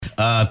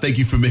Thank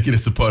you for making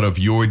us a part of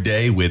your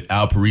day with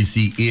Al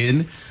Parisi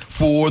in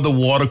for the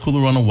water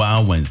cooler on a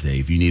Wild Wednesday.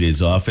 If you need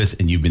his office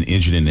and you've been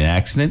injured in an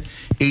accident,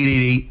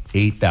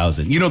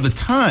 888-8000. You know, the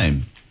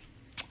time,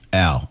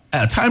 Al,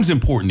 time's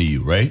important to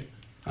you, right?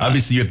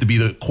 Obviously, you have to be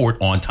the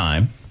court on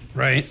time.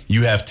 Right.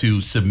 You have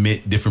to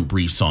submit different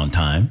briefs on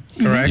time.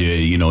 Correct.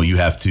 You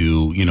have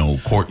to,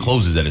 court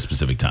closes at a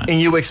specific time. And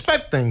you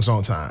expect things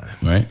on time.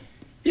 Right?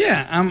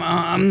 Yeah,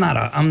 I'm not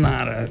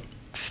a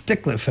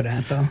stickler for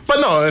that, though.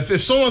 But no,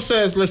 if someone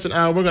says, listen,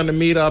 Al, we're going to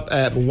meet up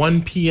at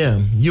 1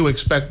 p.m., you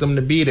expect them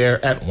to be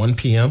there at 1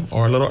 p.m.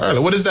 or a little early.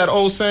 What is that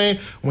old saying?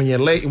 When you're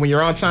late, when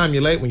you're on time,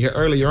 you're late. When you're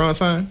early, you're on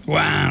time?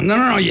 Wow.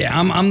 No. Yeah,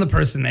 I'm the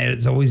person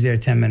that's always there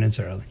 10 minutes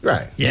early.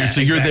 Right. Yeah.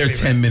 So you're there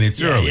 10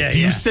 minutes early. Yeah, Do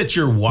you set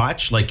your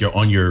watch like you're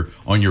on your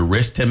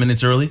wrist 10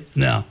 minutes early?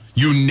 No.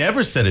 You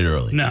never set it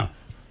early? No.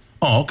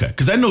 Oh, okay.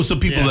 Because I know some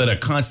people that are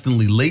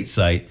constantly late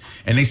sight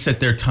and they set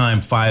their time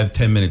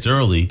 5-10 minutes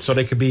early. So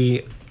they could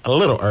be a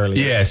little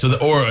earlier. Yeah,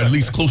 or at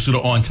least closer to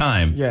on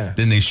time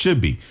than they should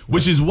be,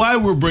 which is why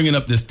we're bringing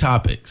up this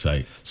topic,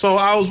 Sight. So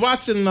I was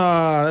watching, it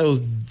was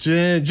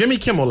Jimmy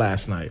Kimmel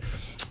last night,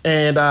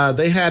 and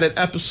they had an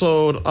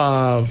episode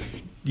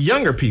of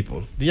younger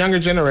people, the younger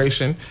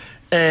generation,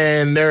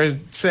 and they're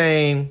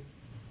saying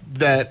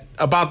that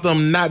about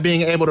them not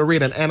being able to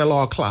read an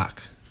analog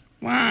clock.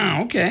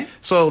 Wow, okay.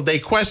 So they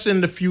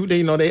questioned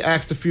they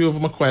asked a few of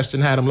them a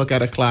question, had them look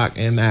at a clock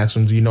and asked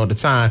them, do you know the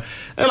time?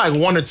 And like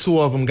one or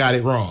two of them got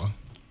it wrong.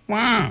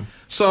 Wow.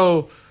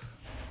 So,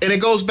 and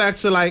it goes back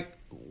to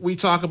we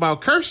talk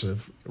about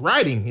cursive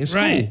writing in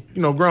school. Right.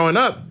 Growing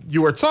up,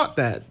 you were taught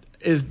that.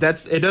 It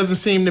doesn't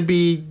seem to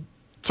be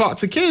taught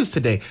to kids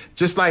today,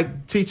 just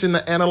like teaching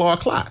the analog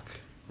clock.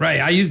 Right.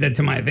 I use that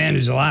to my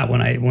advantage a lot when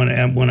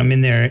I'm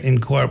in there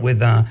in court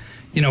with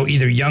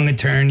either young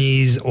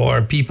attorneys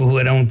or people who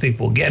I don't think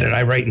will get it.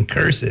 I write in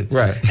cursive.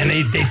 Right. And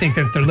they think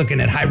that they're looking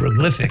at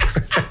hieroglyphics.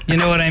 You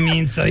know what I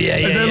mean? So, yeah.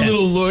 Is that a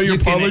little lawyer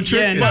parlor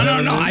trick?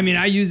 Yeah, no. I mean,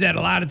 I use that a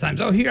lot of times.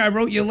 Oh, here, I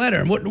wrote you a letter.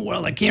 And what in the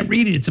world? I can't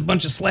read it. It's a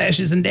bunch of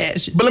slashes and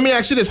dashes. But let me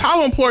ask you this.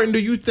 How important do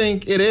you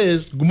think it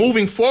is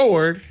moving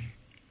forward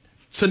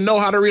to know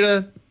how to read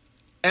an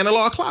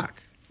analog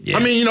clock? Yeah. I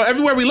mean,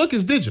 everywhere we look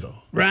is digital.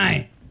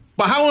 Right.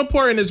 But how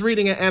important is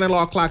reading an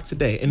analog clock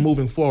today and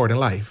moving forward in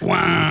life?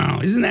 Wow.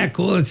 Isn't that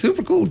cool? It's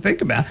super cool to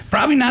think about.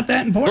 Probably not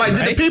that important,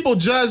 Did the people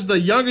judge the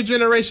younger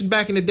generation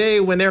back in the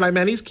day when they're like,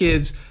 man, these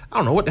kids, I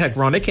don't know what the heck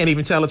wrong. They can't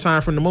even tell the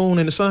time from the moon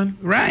and the sun?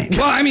 Right.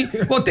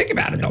 Well, think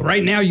about it, though.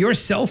 Right now, your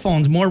cell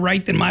phone's more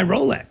right than my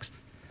Rolex.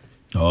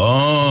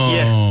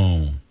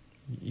 Oh.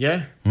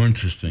 Yeah.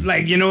 Interesting.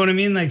 You know what I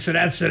mean? So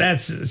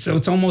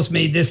it's almost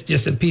made this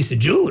just a piece of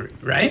jewelry,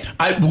 right?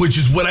 Which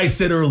is what I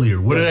said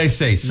earlier. What did I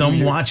say?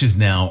 Some watches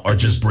now are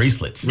just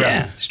bracelets.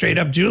 Yeah, straight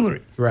up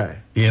jewelry. Right.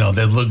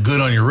 That look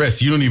good on your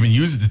wrist. You don't even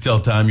use it to tell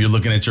time. You're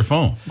looking at your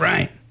phone.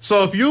 Right.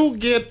 So if you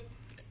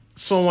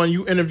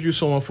you interview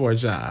someone for a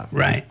job.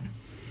 Right.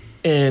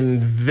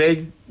 And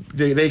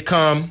they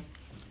come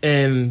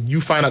and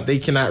you find out they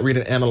cannot read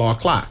an analog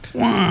clock.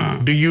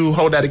 Wow. Do you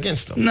hold that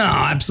against them? No,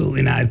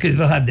 absolutely not. Because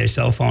they'll have their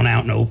cell phone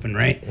out and open,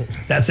 right?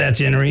 That's that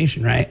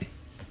generation, right?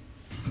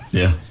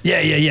 Yeah.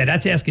 Yeah.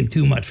 That's asking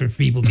too much for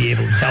people to be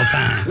able to tell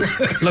time.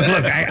 Look,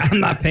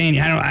 I'm not paying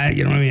you. You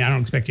know what I mean? I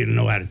don't expect you to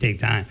know how to take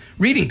time.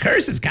 Reading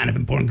cursive is kind of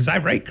important because I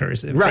write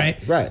cursive, right?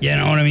 Right. You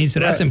know what I mean? So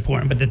that's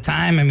important. But the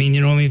time, I mean,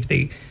 you know what I mean? If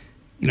they,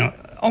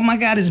 oh my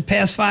God, is it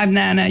past 5?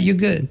 Nah, you're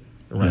good.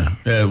 Right.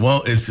 Yeah.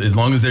 Well, it's as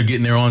long as they're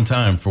getting there on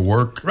time for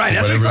work, right?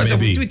 That's whatever it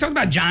may be. We talk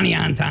about Johnny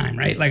on time,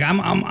 right?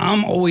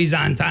 I'm always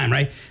on time,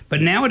 right?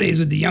 But nowadays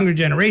with the younger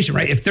generation,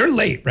 right? If they're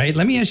late, right?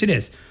 Let me ask you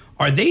this: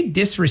 are they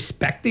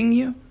disrespecting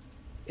you?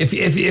 If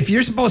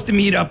you're supposed to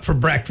meet up for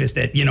breakfast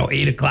at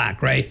 8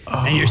 o'clock, right?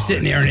 And you're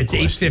sitting there and it's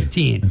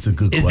 8:15. That's a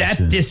good question. Is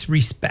that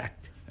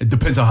disrespect? It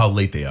depends on how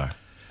late they are.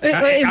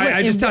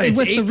 I just tell you, it's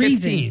what's the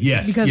reason?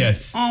 Yes. Because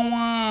yes. Oh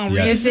wow.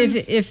 Yes.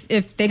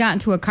 If they got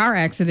into a car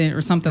accident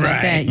or something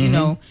like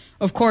that,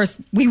 of course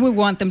we would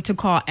want them to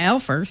call Al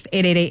first,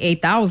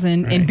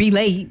 888-8000, and be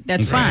late.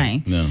 That's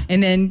fine. No.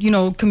 And then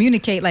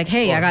communicate like,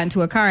 hey, I got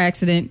into a car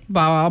accident,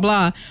 blah blah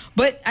blah.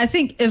 But I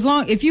think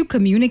if you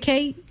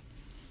communicate.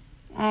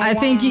 I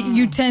think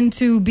you tend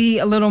to be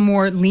a little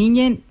more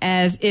lenient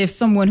as if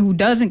someone who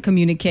doesn't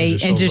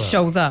communicate and just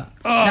shows up.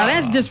 Now,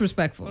 that's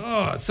disrespectful.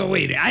 Oh, so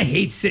wait, I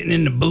hate sitting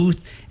in the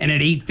booth and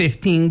at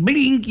 8:15,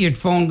 blink, your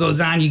phone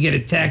goes on, you get a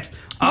text.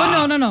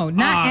 No.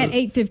 Not at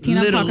 8:15.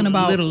 I'm talking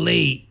about a little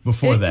late.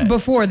 Before that.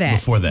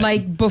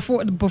 Like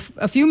before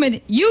a few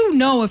minutes.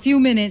 A few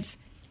minutes,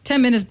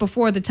 10 minutes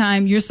before the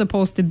time you're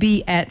supposed to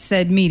be at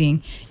said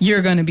meeting,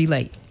 you're going to be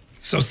late.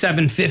 So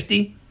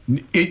 7:50?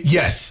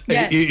 Yes.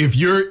 If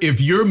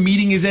your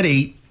meeting is at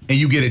 8 and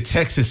you get a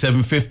text at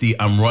 7:50,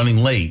 I'm running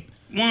late.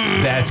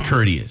 That's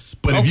courteous.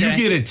 But if you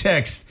get a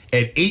text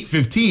at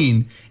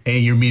 8:15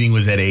 and your meeting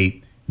was at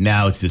 8,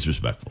 Now it's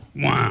disrespectful.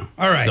 Wow.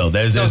 All right. So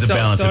there's a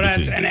balance in that's,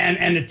 between.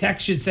 and the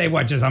text should say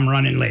what? Just I'm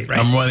running late, right?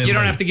 I'm running You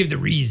don't late. have to give the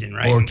reason,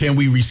 right? Or can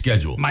we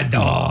reschedule? My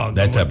dog.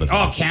 That type of thing.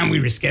 Oh, can we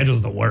reschedule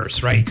is the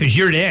worst, right? Because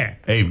you're there.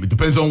 Hey, it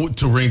depends on,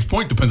 to Rain's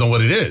point, depends on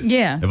what it is.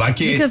 Yeah. If I can't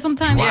because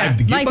sometimes drive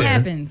to get life there.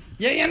 happens.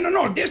 Yeah,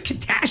 no. There's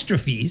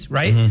catastrophes,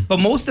 right? Mm-hmm. But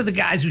most of the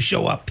guys who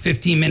show up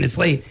 15 minutes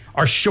late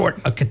are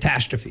short a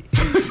catastrophe.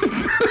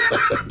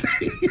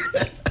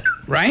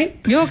 Right?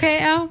 You okay,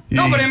 Al?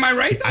 No, but am I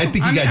right? Though? I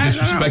think he got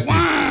disrespected.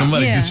 Wow.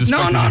 Somebody Yeah.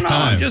 disrespected No, his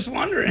time. I'm just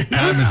wondering.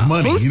 Time is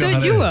money. Who You know stood how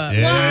that you is. up?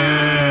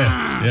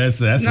 Yeah. Yes,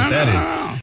 that's what that is.